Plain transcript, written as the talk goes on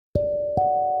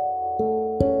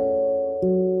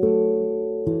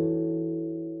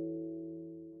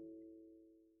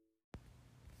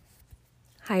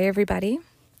everybody.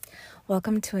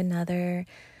 Welcome to another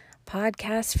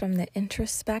podcast from the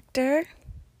Introspector.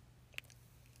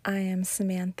 I am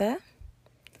Samantha,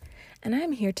 and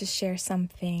I'm here to share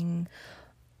something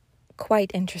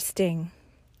quite interesting,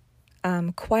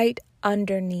 quite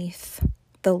underneath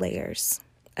the layers.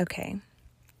 Okay.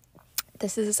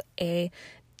 This is a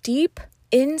deep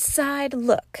inside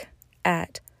look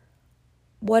at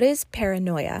what is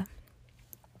paranoia.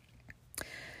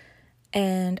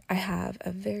 And I have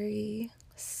a very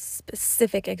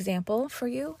specific example for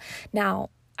you. Now,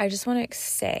 I just want to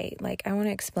say, I want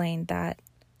to explain that,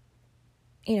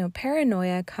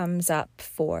 paranoia comes up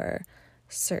for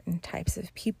certain types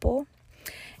of people.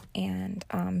 And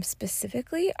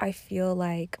specifically, I feel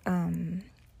like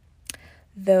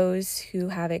those who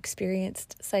have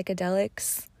experienced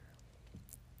psychedelics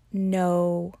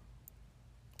know,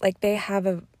 they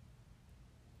have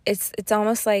it's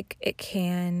almost like it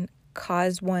can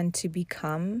cause one to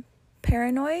become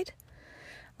paranoid.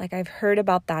 I've heard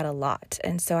about that a lot.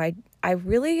 And so I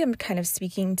really am kind of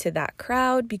speaking to that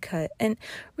crowd and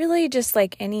really just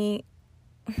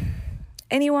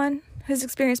anyone who's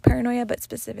experienced paranoia, but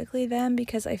specifically them,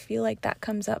 because I feel like that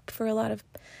comes up for a lot of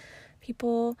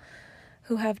people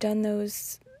who have done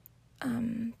those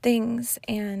things.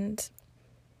 And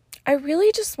I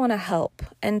really just want to help.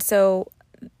 And so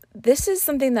this is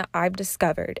something that I've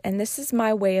discovered, and this is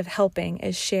my way of helping,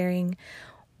 is sharing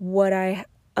what I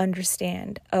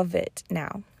understand of it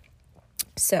now.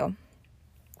 So,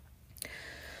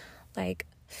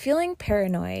 feeling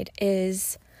paranoid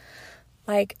is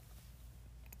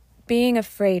being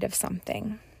afraid of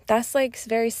something. That's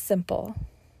very simple.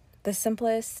 The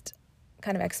simplest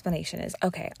kind of explanation is,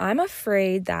 okay, I'm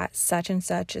afraid that such and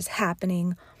such is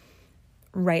happening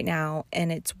right now, and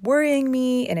it's worrying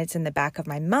me, and it's in the back of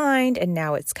my mind, and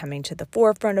now it's coming to the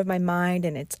forefront of my mind,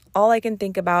 and it's all I can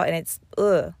think about, and it's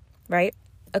right?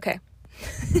 Okay.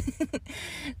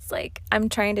 It's I'm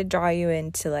trying to draw you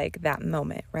into that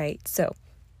moment, right? So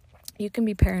you can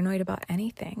be paranoid about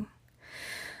anything.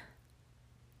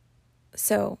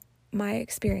 So my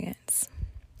experience,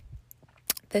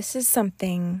 this is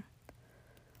something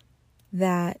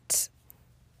that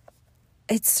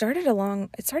it started a long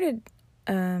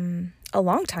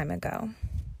time ago.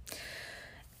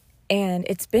 And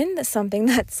it's been something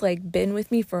that's been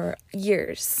with me for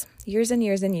years and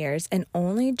years and years. And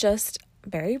only just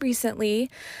very recently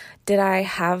did I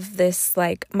have this,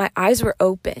 my eyes were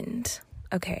opened,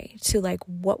 okay, to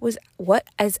what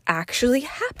is actually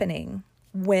happening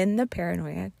when the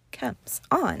paranoia comes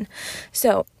on.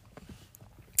 So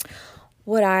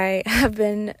what I have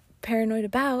been paranoid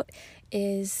about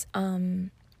is,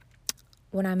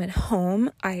 when I'm at home,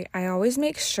 I always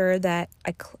make sure that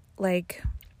I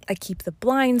keep the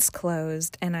blinds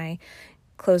closed and I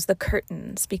close the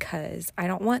curtains, because I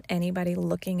don't want anybody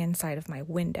looking inside of my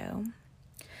window.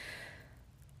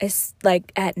 It's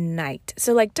at night.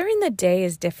 So during the day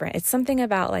is different. It's something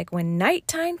about when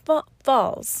nighttime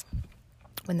falls,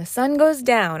 when the sun goes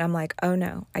down, I'm oh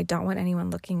no, I don't want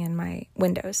anyone looking in my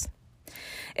windows.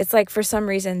 It's for some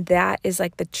reason that is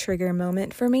the trigger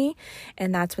moment for me,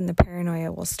 and that's when the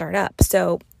paranoia will start up.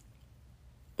 So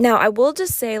now I will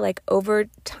just say over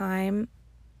time,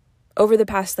 over the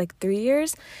past 3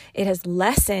 years, it has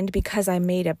lessened because I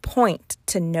made a point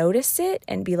to notice it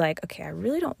and be okay, I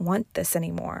really don't want this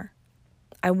anymore.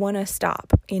 I want to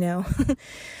stop, and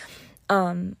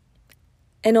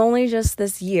only just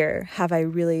this year have I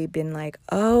really been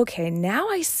okay, now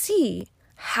I see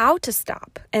how to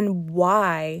stop and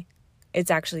why it's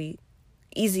actually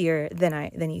easier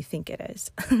than you think it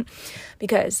is.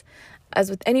 Because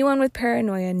as with anyone with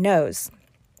paranoia knows,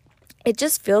 it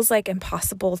just feels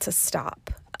impossible to stop,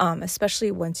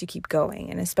 especially once you keep going.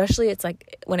 And especially it's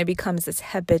when it becomes this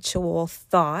habitual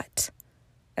thought.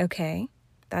 Okay,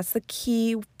 that's the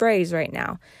key phrase right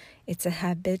now. It's a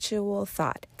habitual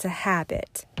thought. It's a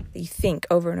habit that you think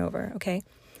over and over. Okay,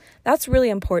 that's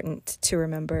really important to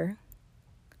remember.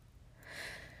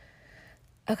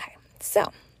 Okay,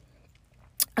 so,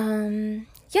 I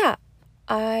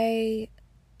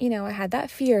had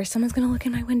that fear, someone's going to look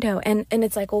in my window, and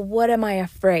it's well, what am I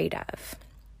afraid of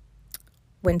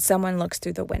when someone looks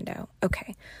through the window?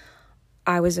 Okay,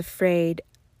 I was afraid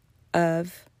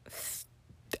of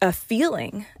a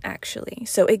feeling, actually.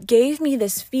 So it gave me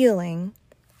this feeling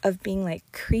of being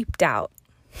creeped out,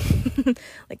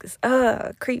 this,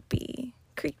 creepy,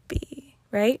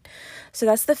 right? So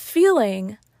that's the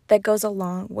feeling that goes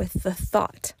along with the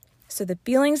thought. So the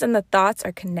feelings and the thoughts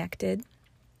are connected.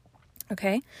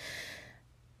 Okay.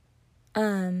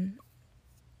 I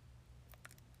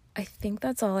think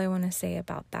that's all I want to say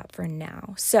about that for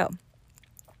now. So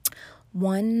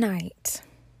one night,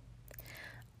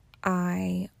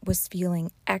 I was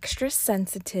feeling extra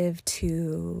sensitive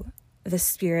to the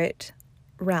spirit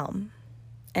realm,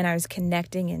 and I was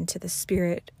connecting into the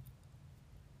spirit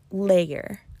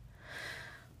layer.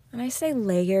 And I say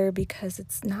layer because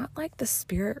it's not like the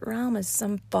spirit realm is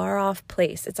some far off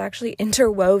place. It's actually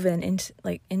interwoven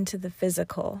into the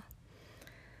physical,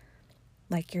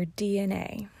 like your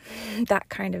DNA, that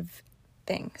kind of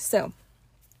thing. So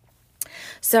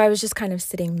I was just kind of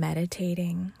sitting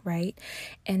meditating, right?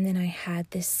 And then I had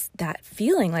that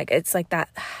feeling, like it's like that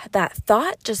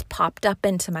thought just popped up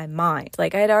into my mind.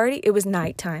 Like it was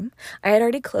nighttime. I had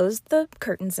already closed the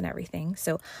curtains and everything.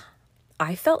 So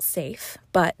I felt safe,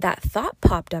 but that thought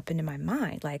popped up into my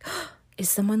mind, like, oh, is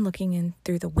someone looking in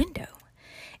through the window?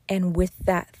 And with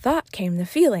that thought came the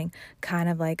feeling, kind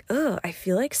of like, oh, I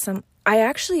feel like I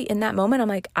actually, in that moment, I'm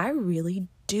like, I really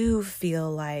do feel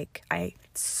like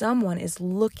someone is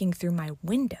looking through my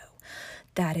window.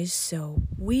 That is so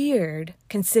weird,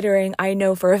 considering I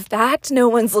know for a fact no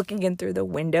one's looking in through the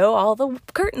window. All the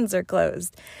curtains are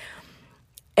closed.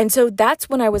 And so that's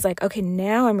when I was like, okay,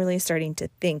 now I'm really starting to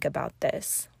think about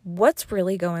this. What's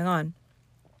really going on?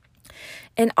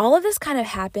 And all of this kind of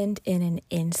happened in an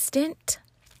instant.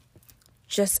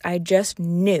 I just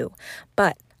knew.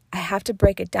 But I have to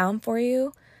break it down for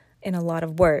you in a lot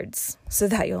of words so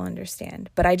that you'll understand.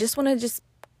 But I just want to just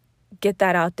get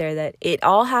that out there, that it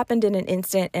all happened in an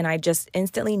instant and I just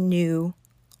instantly knew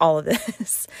all of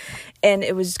this. And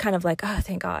it was kind of like, oh,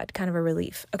 thank God, kind of a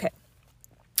relief. Okay.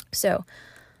 So,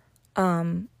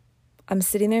 I'm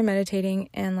sitting there meditating,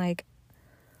 and like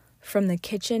from the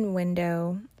kitchen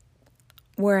window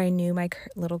where I knew my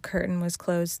little curtain was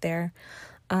closed there,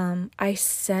 I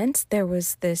sensed there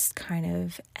was this kind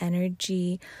of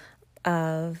energy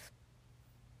of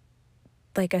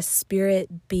like a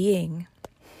spirit being.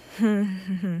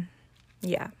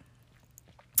 Yeah.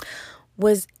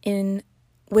 Was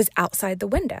outside the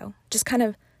window, just kind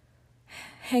of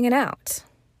hanging out.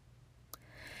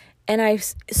 And I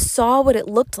saw what it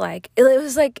looked like. It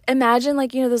was like, imagine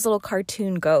like, those little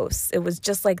cartoon ghosts. It was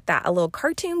just like that, a little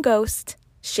cartoon ghost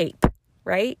shape,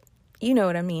 right? You know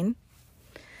what I mean?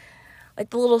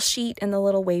 Like the little sheet and the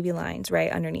little wavy lines right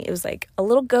underneath. It was like a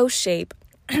little ghost shape.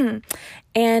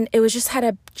 And it was just had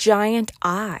a giant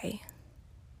eye.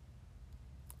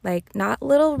 Like not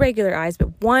little regular eyes,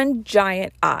 but one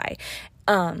giant eye.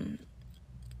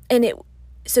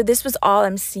 So this was all,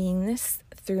 I'm seeing this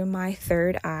through my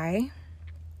third eye,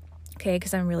 okay,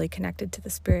 because I'm really connected to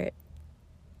the spirit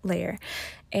layer.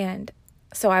 And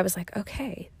so I was like,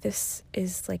 okay, this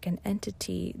is like an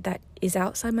entity that is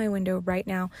outside my window right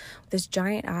now with this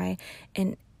giant eye,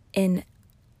 and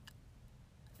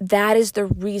that is the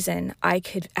reason I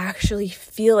could actually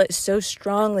feel it so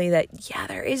strongly that, yeah,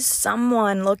 there is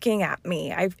someone looking at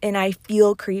me, and I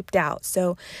feel creeped out.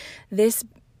 So this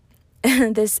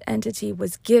entity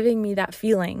was giving me that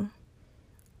feeling,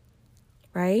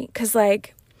 right?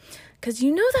 Because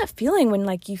you know that feeling when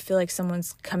like you feel like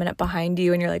someone's coming up behind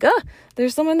you and you're like, oh,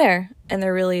 there's someone there. And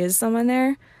there really is someone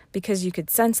there because you could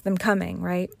sense them coming,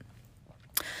 right?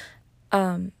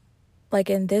 Like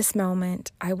in this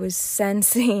moment, I was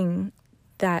sensing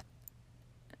that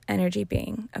energy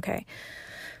being, okay.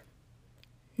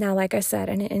 Now, like I said,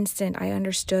 in an instant, I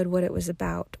understood what it was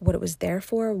about, what it was there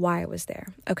for, why it was there.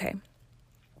 Okay.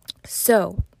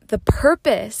 So the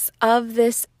purpose of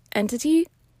this entity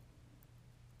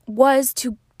was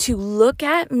to look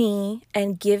at me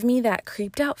and give me that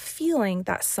creeped out feeling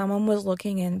that someone was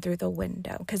looking in through the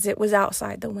window, because it was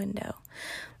outside the window.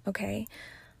 Okay.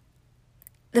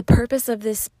 The purpose of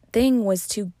this thing was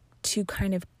to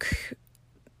kind of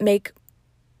make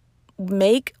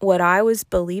what I was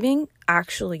believing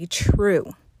actually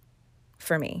true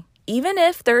for me. Even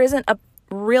if there isn't a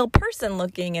real person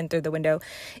looking in through the window,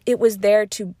 it was there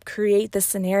to create the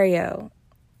scenario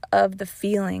of the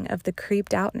feeling of the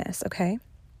creeped outness, okay?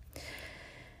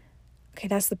 Okay,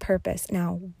 that's the purpose.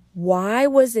 Now, why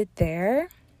was it there?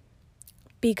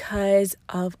 Because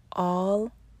of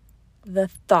all the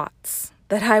thoughts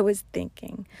that I was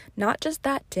thinking, not just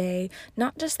that day,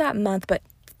 not just that month, but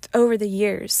over the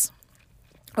years.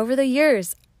 Over the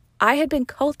years, I had been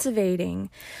cultivating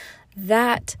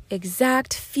that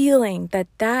exact feeling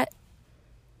that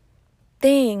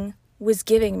thing was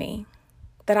giving me,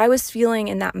 that I was feeling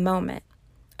in that moment,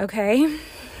 okay?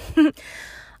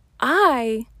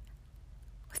 I,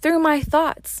 through my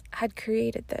thoughts, had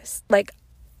created this. Like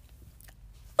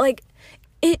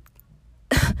it,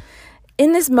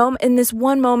 in this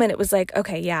one moment, it was like,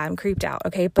 okay, yeah, I'm creeped out,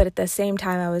 okay? But at the same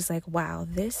time, I was like, wow,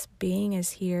 this being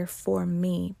is here for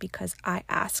me because I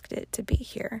asked it to be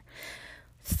here.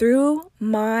 through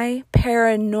my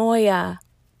paranoia,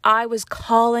 I was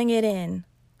calling it in,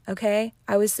 okay?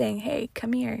 I was saying, hey,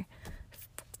 come here,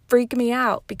 freak me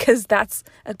out, because that's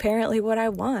apparently what I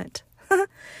want.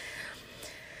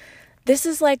 This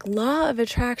is like law of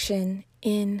attraction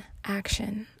in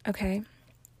action, okay?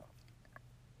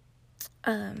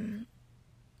 And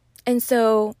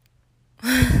so,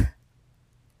 and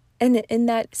in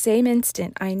that same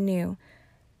instant, I knew,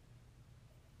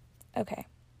 okay,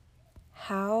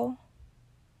 how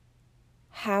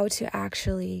to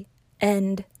actually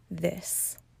end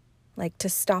this, like to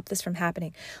stop this from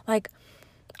happening. Like,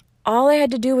 all I had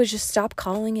to do was just stop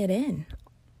calling it in.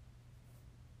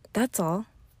 That's all.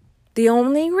 The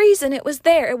only reason it was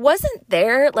there, it wasn't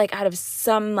there like out of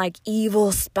some like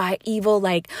evil,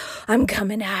 like, I'm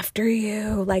coming after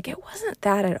you. Like, it wasn't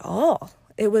that at all.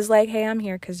 It was like, hey, I'm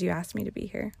here because you asked me to be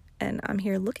here. And I'm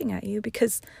here looking at you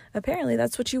because apparently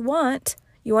that's what you want.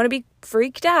 You want to be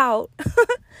freaked out.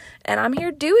 And I'm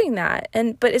here doing that.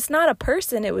 But it's not a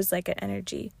person. It was like an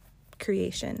energy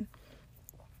creation.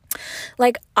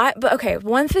 Like, but okay,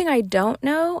 one thing I don't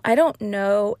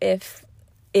know if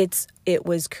it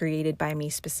was created by me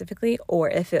specifically, or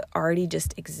if it already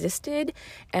just existed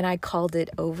and I called it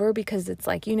over, because it's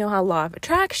like, you know how law of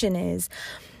attraction is,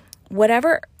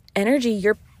 whatever energy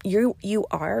you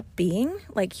are being,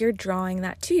 like, you're drawing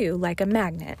that to you like a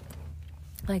magnet,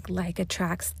 like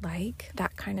attracts like,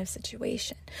 that kind of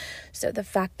situation. So the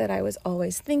fact that I was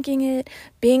always thinking it,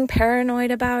 being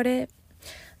paranoid about it,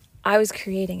 I was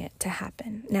creating it to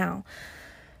happen. Now,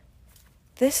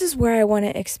 this is where I want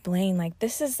to explain, like,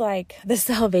 this is like the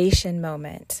salvation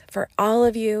moment for all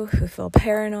of you who feel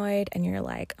paranoid and you're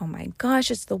like, oh my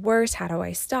gosh, it's the worst. How do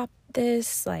I stop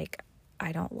this? Like,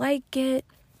 I don't like it,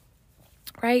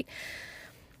 right?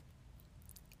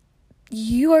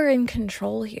 You are in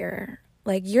control here.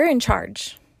 Like, you're in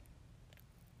charge.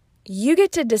 You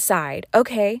get to decide,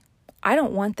 okay, I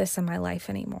don't want this in my life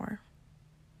anymore.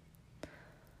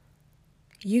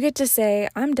 You get to say,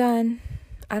 I'm done.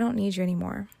 I don't need you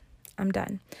anymore. I'm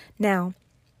done. Now,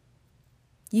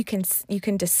 you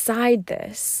can decide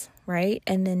this, right?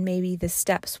 And then maybe the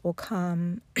steps will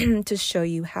come to show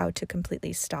you how to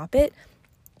completely stop it.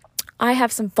 I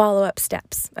have some follow-up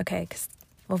steps, okay, 'cause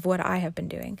of what I have been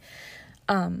doing.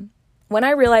 When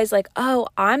I realized, like, oh,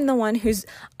 I'm the one who's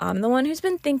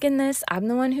been thinking this. I'm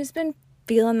the one who's been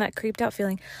feeling that creeped out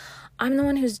feeling. I'm the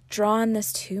one who's drawn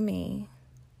this to me.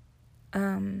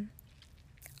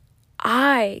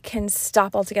 I can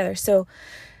stop altogether. So,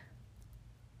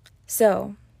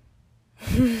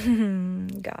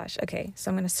 gosh, okay. So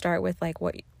I'm going to start with like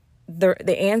what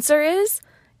the answer is.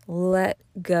 Let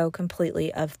go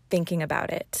completely of thinking about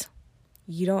it.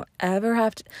 You don't ever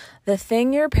have to, the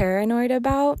thing you're paranoid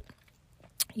about,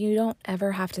 you don't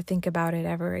ever have to think about it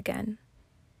ever again.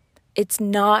 It's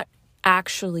not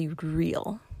actually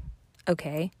real.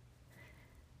 Okay?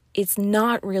 It's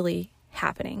not really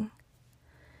happening.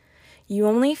 You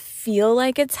only feel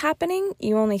like it's happening.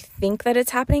 You only think that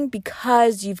it's happening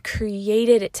because you've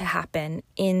created it to happen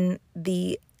on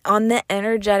the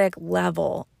energetic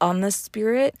level, on the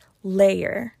spirit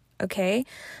layer. Okay?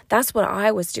 That's what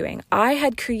I was doing. I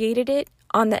had created it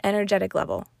on the energetic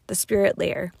level, the spirit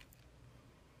layer.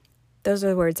 Those are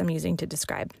the words I'm using to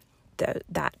describe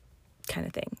that kind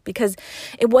of thing, because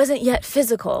it wasn't yet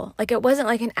physical. Like, it wasn't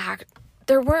like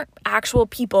there weren't actual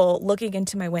people looking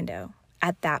into my window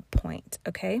at that point,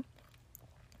 okay?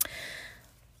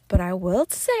 But I will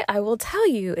tell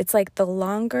you, it's like the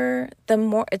longer, the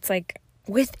more, it's like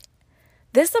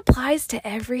this applies to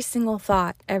every single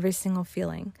thought, every single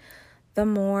feeling. The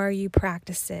more you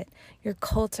practice it, you're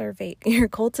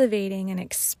cultivating an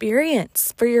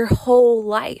experience for your whole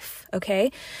life,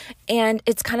 okay? And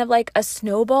it's kind of like a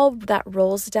snowball that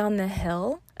rolls down the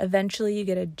hill. Eventually you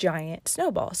get a giant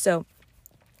snowball. So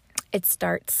it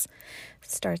starts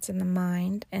in the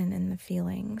mind and in the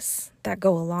feelings that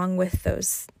go along with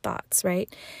those thoughts,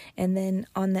 right? And then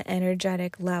on the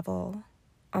energetic level,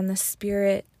 on the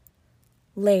spirit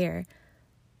layer,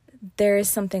 there is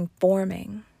something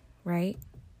forming, right?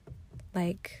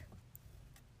 Like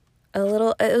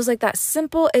it was like that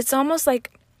simple, it's almost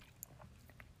like,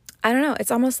 I don't know,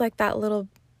 it's almost like that little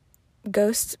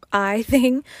ghost eye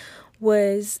thing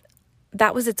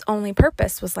that was its only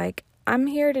purpose, was like, I'm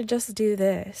here to just do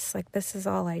this. Like, this is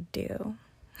all I do.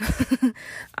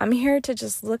 I'm here to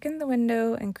just look in the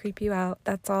window and creep you out.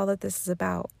 That's all that this is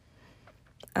about.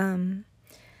 Because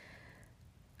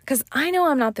I know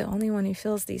I'm not the only one who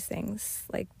feels these things.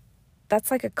 Like, that's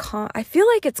like I feel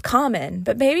like it's common,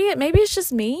 but maybe it's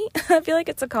just me. I feel like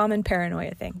it's a common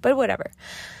paranoia thing, but whatever.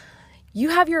 You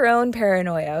have your own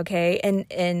paranoia, okay?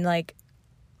 And like,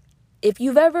 if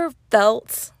you've ever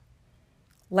felt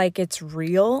like it's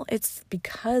real, it's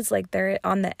because like they're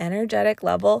on the energetic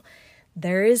level,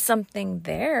 there is something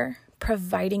there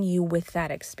providing you with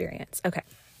that experience. Okay.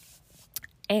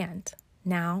 And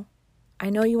now I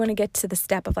know you want to get to the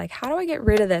step of like, how do I get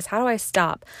rid of this? How do I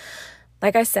stop?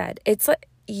 Like I said, it's like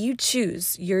you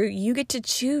choose. You get to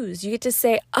choose. You get to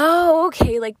say, oh,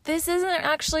 okay, like this isn't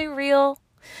actually real.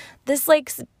 This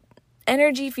like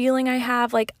energy feeling I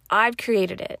have, like I've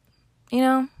created it. You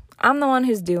know, I'm the one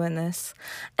who's doing this,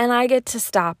 and I get to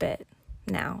stop it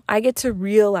now. I get to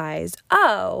realize,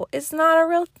 oh, it's not a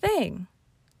real thing.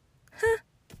 Huh.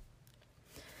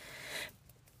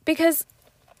 Because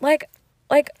like,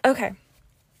 okay.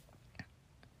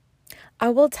 I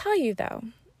will tell you though,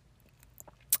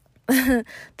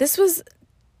 this was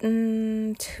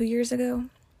 2 years ago.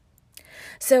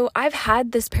 So I've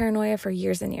had this paranoia for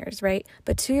years and years, right?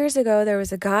 But 2 years ago, there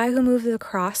was a guy who moved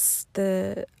across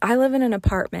I live in an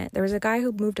apartment. There was a guy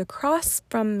who moved across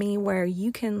from me where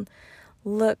you can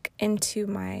look into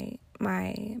my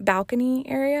balcony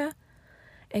area,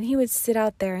 and he would sit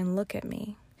out there and look at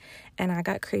me, and I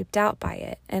got creeped out by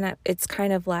it. And it's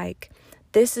kind of like,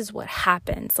 this is what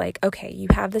happens. Like, okay, you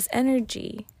have this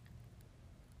energy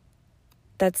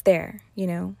that's there, you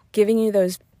know, giving you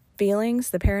those feelings,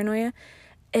 the paranoia.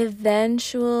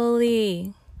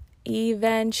 Eventually,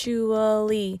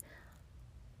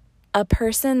 a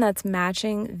person that's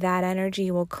matching that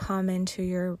energy will come into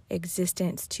your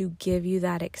existence to give you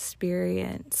that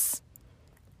experience.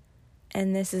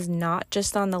 And this is not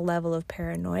just on the level of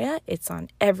paranoia, it's on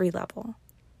every level.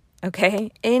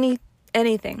 Okay?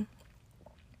 Anything.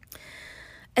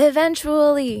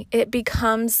 Eventually, it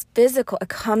becomes physical. It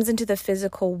comes into the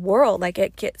physical world. Like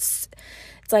it gets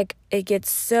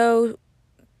so,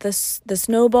 the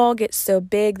snowball gets so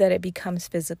big that it becomes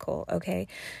physical. Okay.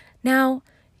 Now,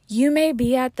 you may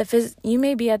be at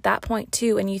that point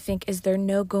too, and you think, is there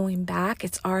no going back?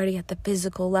 It's already at the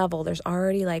physical level. There's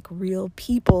already like real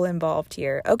people involved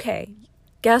here. Okay.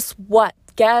 Guess what?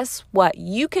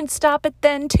 You can stop it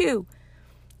then too.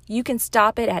 You can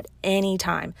stop it at any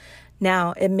time.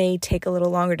 Now, it may take a little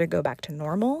longer to go back to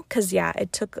normal, because yeah,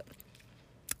 it took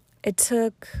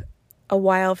a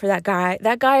while for that guy.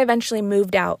 That guy eventually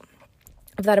moved out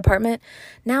of that apartment.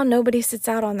 Now nobody sits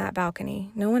out on that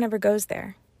balcony. No one ever goes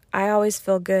there. I always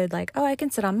feel good, like, oh, I can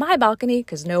sit on my balcony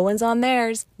because no one's on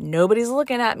theirs. Nobody's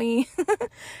looking at me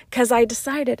because I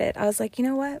decided it. I was like, you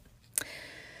know what?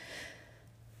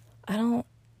 I don't,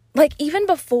 like, even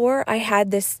before I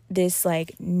had this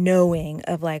like knowing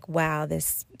of like, wow,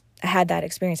 I had that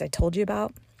experience I told you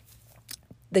about.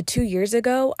 The 2 years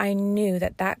ago, I knew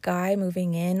that guy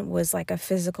moving in was like a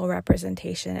physical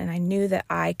representation, and I knew that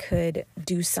I could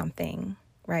do something,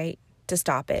 right, to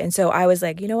stop it. And so I was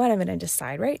like, you know what? I'm going to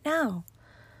decide right now.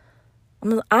 I'm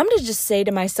going to just say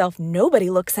to myself, nobody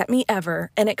looks at me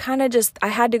ever. And it kind of I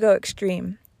had to go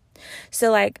extreme.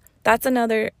 So like, that's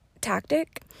another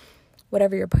tactic.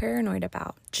 Whatever you're paranoid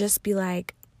about, just be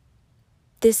like,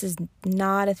 this is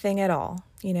not a thing at all.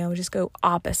 You know, just go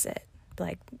opposite.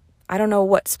 Like, I don't know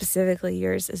what specifically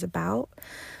yours is about,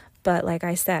 but like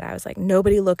I said, I was like,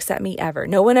 nobody looks at me ever.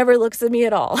 No one ever looks at me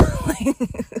at all.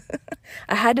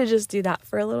 I had to just do that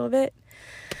for a little bit,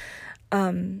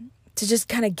 to just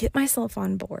kind of get myself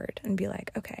on board and be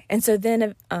like, okay. And so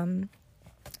then,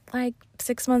 like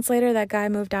 6 months later, that guy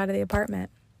moved out of the apartment.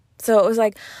 So it was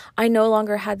like, I no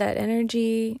longer had that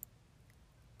energy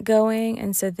going.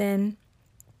 And so then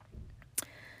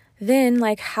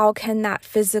like, how can that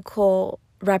physical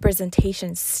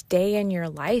representation stay in your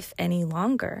life any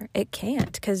longer? It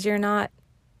can't, because you're not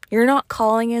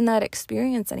calling in that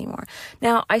experience anymore.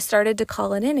 Now, I started to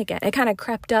call it in again. It kind of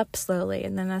crept up slowly,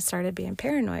 and then I started being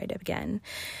paranoid again.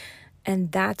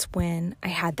 And that's when I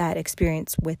had that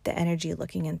experience with the energy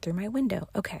looking in through my window.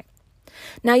 Okay.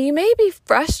 Now, you may be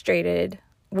frustrated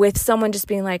with someone just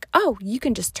being like, oh, you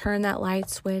can just turn that light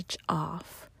switch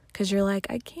off. Because you're like,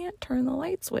 I can't turn the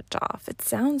light switch off. It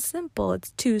sounds simple.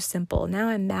 It's too simple. Now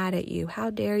I'm mad at you. How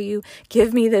dare you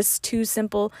give me this too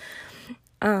simple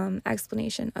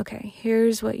explanation? Okay,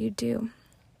 here's what you do.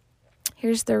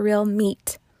 Here's the real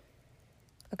meat.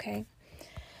 Okay.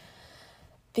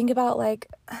 Think about like,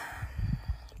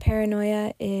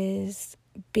 paranoia is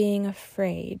being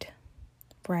afraid,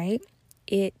 right?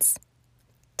 It's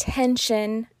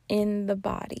tension in the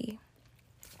body.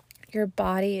 Your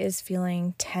body is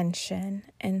feeling tension,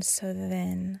 and so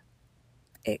then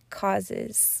it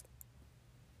causes,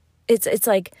 it's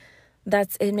like,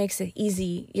 it makes it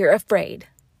easy. You're afraid.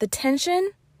 The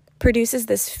tension produces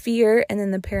this fear, and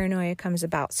then the paranoia comes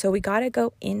about. So we got to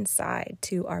go inside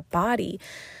to our body.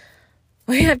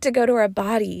 We have to go to our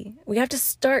body. We have to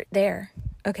start there,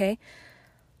 okay?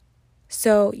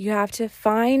 So you have to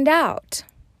find out.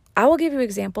 I will give you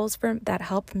examples that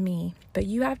help me, but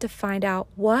you have to find out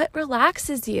what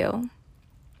relaxes you,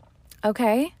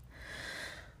 okay?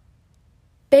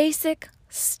 Basic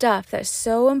stuff that's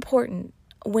so important.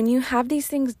 When you have these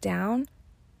things down,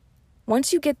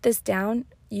 once you get this down,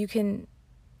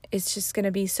 it's just going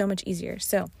to be so much easier.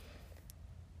 So,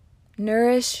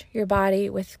 nourish your body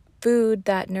with food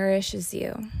that nourishes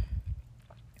you.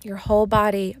 Your whole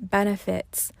body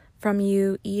benefits from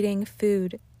you eating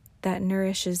food that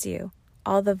nourishes you.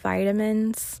 All the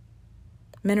vitamins,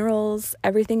 minerals,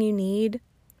 everything you need.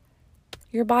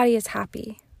 Your body is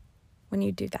happy when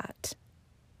you do that.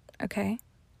 Okay?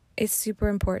 It's super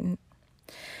important.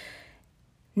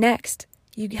 Next,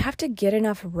 you have to get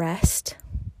enough rest.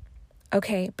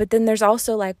 Okay, but then there's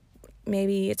also like,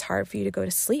 maybe it's hard for you to go to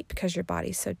sleep because your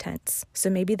body's so tense. So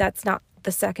maybe that's not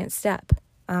the second step.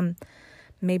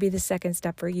 Maybe the second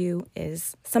step for you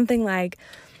is something like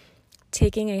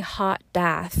taking a hot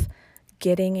bath,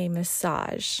 getting a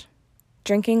massage,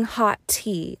 drinking hot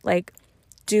tea, like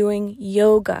doing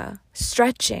yoga,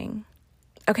 stretching.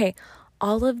 Okay,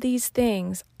 all of these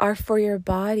things are for your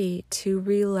body to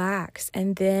relax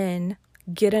and then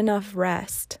get enough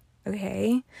rest,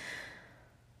 okay?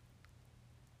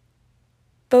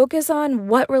 Focus on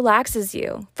what relaxes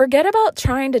you. Forget about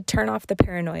trying to turn off the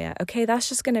paranoia, okay? That's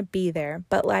just going to be there.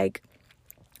 But like,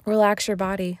 relax your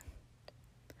body.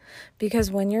 Because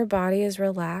when your body is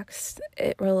relaxed,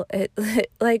 it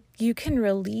like you can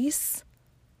release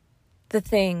the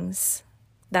things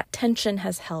that tension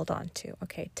has held on to,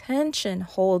 okay? Tension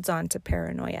holds on to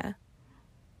paranoia.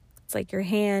 It's like your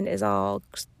hand is all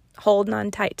holding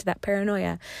on tight to that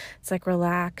paranoia. It's like,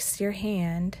 relax your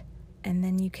hand, and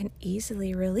then you can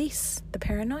easily release the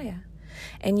paranoia.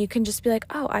 And you can just be like,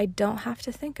 oh, I don't have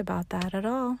to think about that at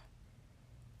all.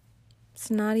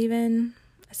 It's not even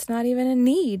a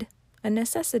need, a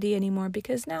necessity anymore,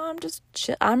 because now I'm just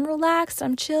chill. I'm relaxed.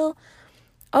 I'm chill.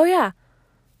 Oh yeah.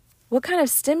 What kind of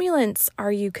stimulants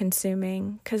are you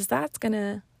consuming? Because that's going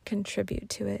to contribute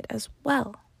to it as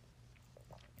well.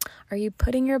 Are you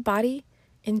putting your body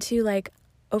into like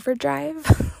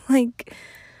overdrive? Like,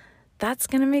 that's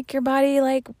going to make your body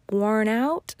like worn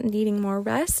out, needing more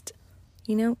rest,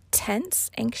 tense,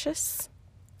 anxious.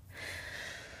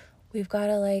 We've got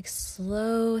to like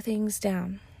slow things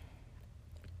down.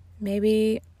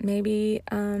 Maybe,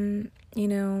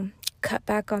 cut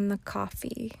back on the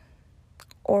coffee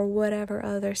or whatever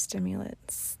other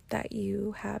stimulants that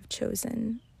you have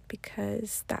chosen,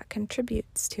 because that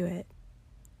contributes to it.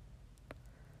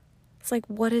 It's like,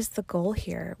 what is the goal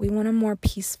here? We want a more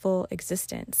peaceful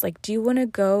existence. Like, do you want to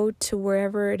go to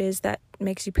wherever it is that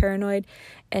makes you paranoid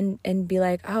and be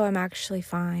like, oh, I'm actually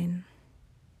fine?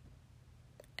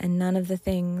 And none of the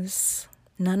things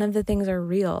are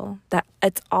real. That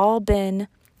it's all been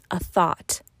a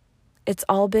thought. It's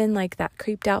all been like that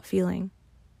creeped out feeling.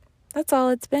 That's all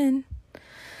it's been.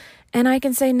 And I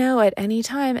can say no at any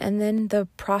time, and then the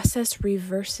process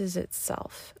reverses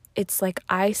itself. It's like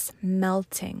ice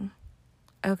melting.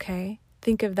 Okay,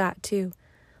 think of that too.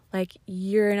 Like,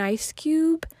 you're an ice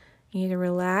cube, you need to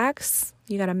relax,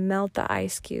 you got to melt the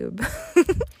ice cube.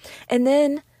 and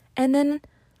then,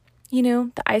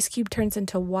 the ice cube turns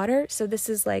into water. So this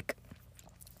is like,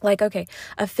 okay,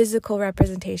 a physical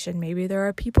representation. Maybe there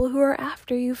are people who are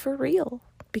after you for real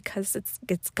because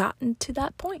it's gotten to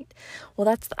that point. Well,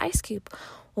 that's the ice cube.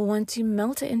 Well, once you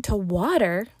melt it into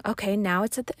water, okay, now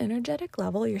it's at the energetic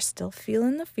level. You're still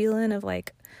feeling the feeling of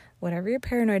like, whatever you're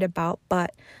paranoid about,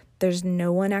 but there's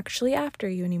no one actually after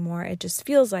you anymore. It just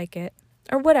feels like it,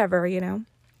 or whatever, And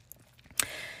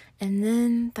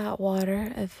then that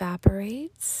water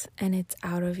evaporates and it's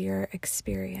out of your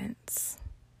experience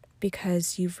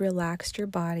because you've relaxed your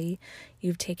body,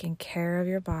 you've taken care of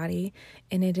your body,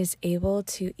 and it is able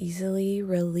to easily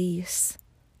release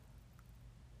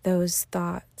those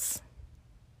thoughts.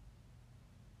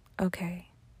 Okay.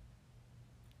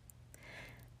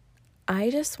 I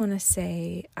just want to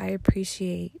say I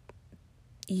appreciate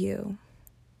you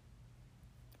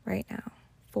right now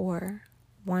for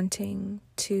wanting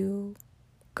to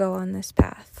go on this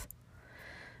path.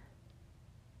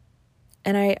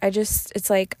 And it's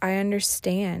like, I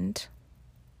understand.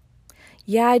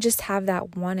 Yeah, I just have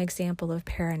that one example of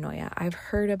paranoia. I've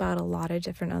heard about a lot of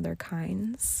different other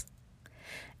kinds.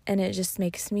 And it just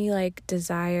makes me like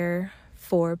desire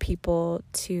for people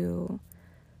to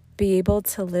be able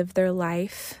to live their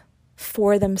life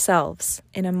for themselves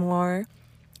in a more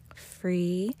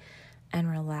free and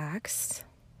relaxed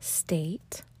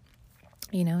state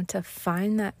to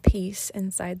find that peace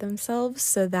inside themselves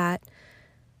so that,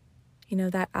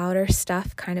 that outer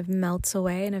stuff kind of melts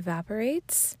away and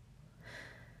evaporates.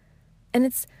 And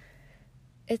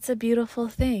it's a beautiful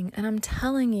thing. And I'm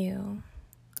telling you,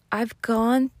 I've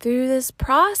gone through this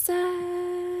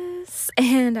process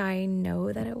and I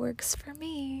know that it works for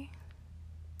me.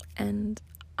 And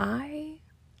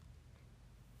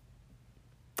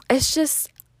it's just,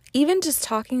 even just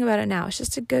talking about it now, it's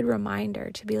just a good reminder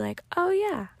to be like, oh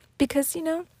yeah, because,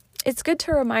 it's good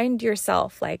to remind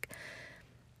yourself like,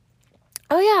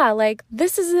 oh yeah, like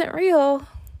this isn't real.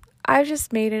 I've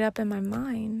just made it up in my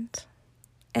mind.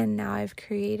 And now I've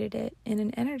created it in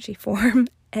an energy form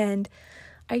and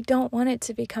I don't want it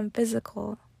to become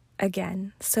physical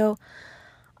again. So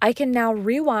I can now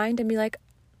rewind and be like,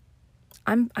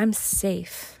 I'm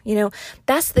safe.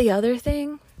 That's the other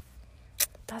thing.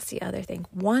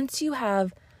 Once you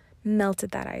have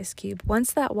melted that ice cube,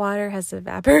 once that water has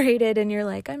evaporated and you're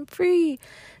like, I'm free,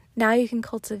 now you can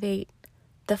cultivate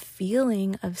the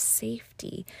feeling of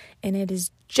safety. And it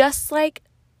is just like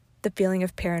the feeling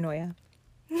of paranoia.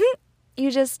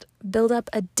 You just build up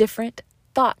a different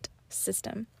thought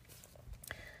system.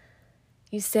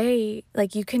 You say,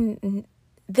 like, you can,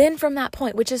 then from that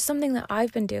point, which is something that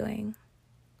I've been doing,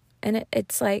 and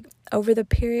it's like over the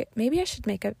period, maybe I should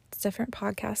make a different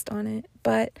podcast on it,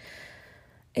 but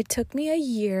it took me 1.5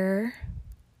 years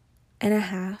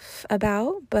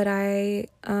but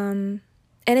and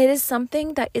it is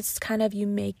something that it's kind of, you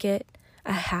make it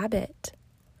a habit.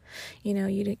 You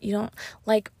don't,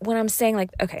 like when I'm saying like,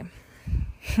 okay,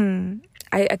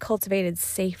 I cultivated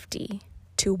safety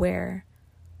to where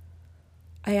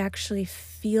I actually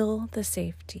feel the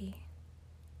safety.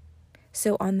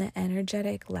 So on the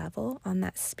energetic level, on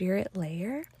that spirit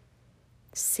layer,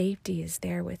 safety is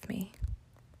there with me.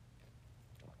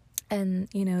 And,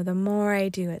 the more I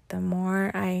do it, the more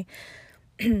I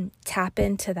tap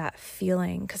into that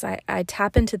feeling. Because I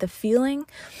tap into the feeling.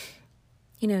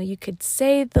 You could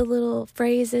say the little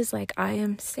phrases like, I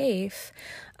am safe.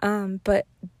 But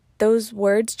those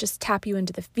words just tap you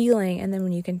into the feeling. And then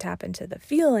when you can tap into the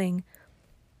feeling,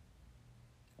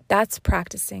 that's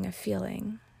practicing a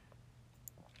feeling.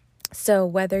 So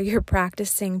whether you're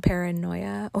practicing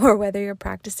paranoia or whether you're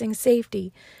practicing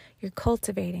safety, you're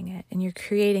cultivating it and you're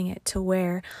creating it to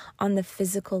where on the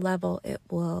physical level it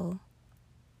will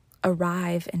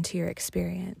arrive into your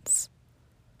experience,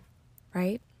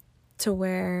 right? To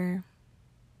where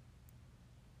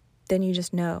then you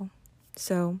just know.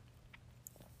 So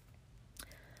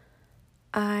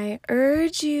I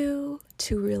urge you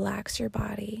to relax your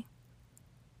body.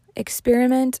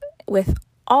 Experiment with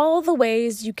all the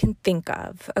ways you can think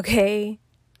of, okay?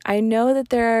 I know that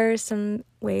there are some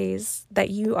ways that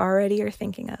you already are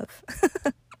thinking of.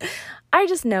 I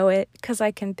just know it because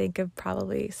I can think of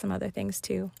probably some other things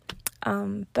too.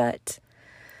 But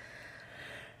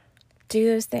do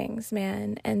those things,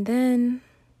 man. And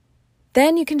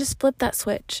then you can just flip that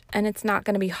switch and it's not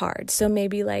going to be hard. So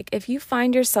maybe like if you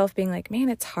find yourself being like, man,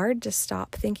 it's hard to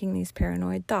stop thinking these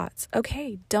paranoid thoughts.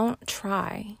 Okay, don't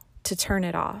try to turn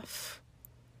it off.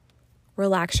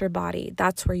 Relax your body.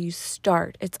 That's where you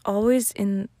start. It's always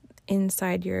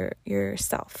inside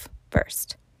yourself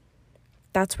first.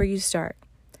 That's where you start.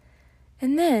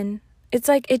 And then it's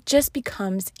like it just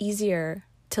becomes easier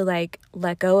to like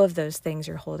let go of those things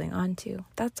you're holding on to.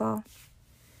 That's all.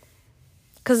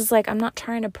 Because it's like, I'm not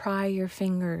trying to pry your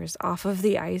fingers off of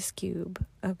the ice cube,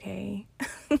 okay?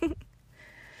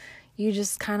 You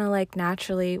just kind of like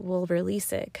naturally will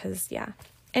release it because, yeah.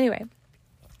 Anyway,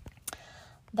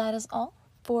 that is all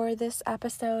for this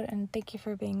episode, and thank you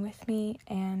for being with me,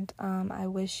 and I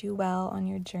wish you well on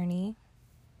your journey.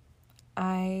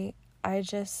 I'm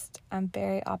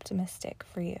very optimistic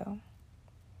for you.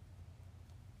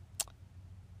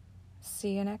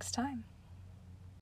 See you next time.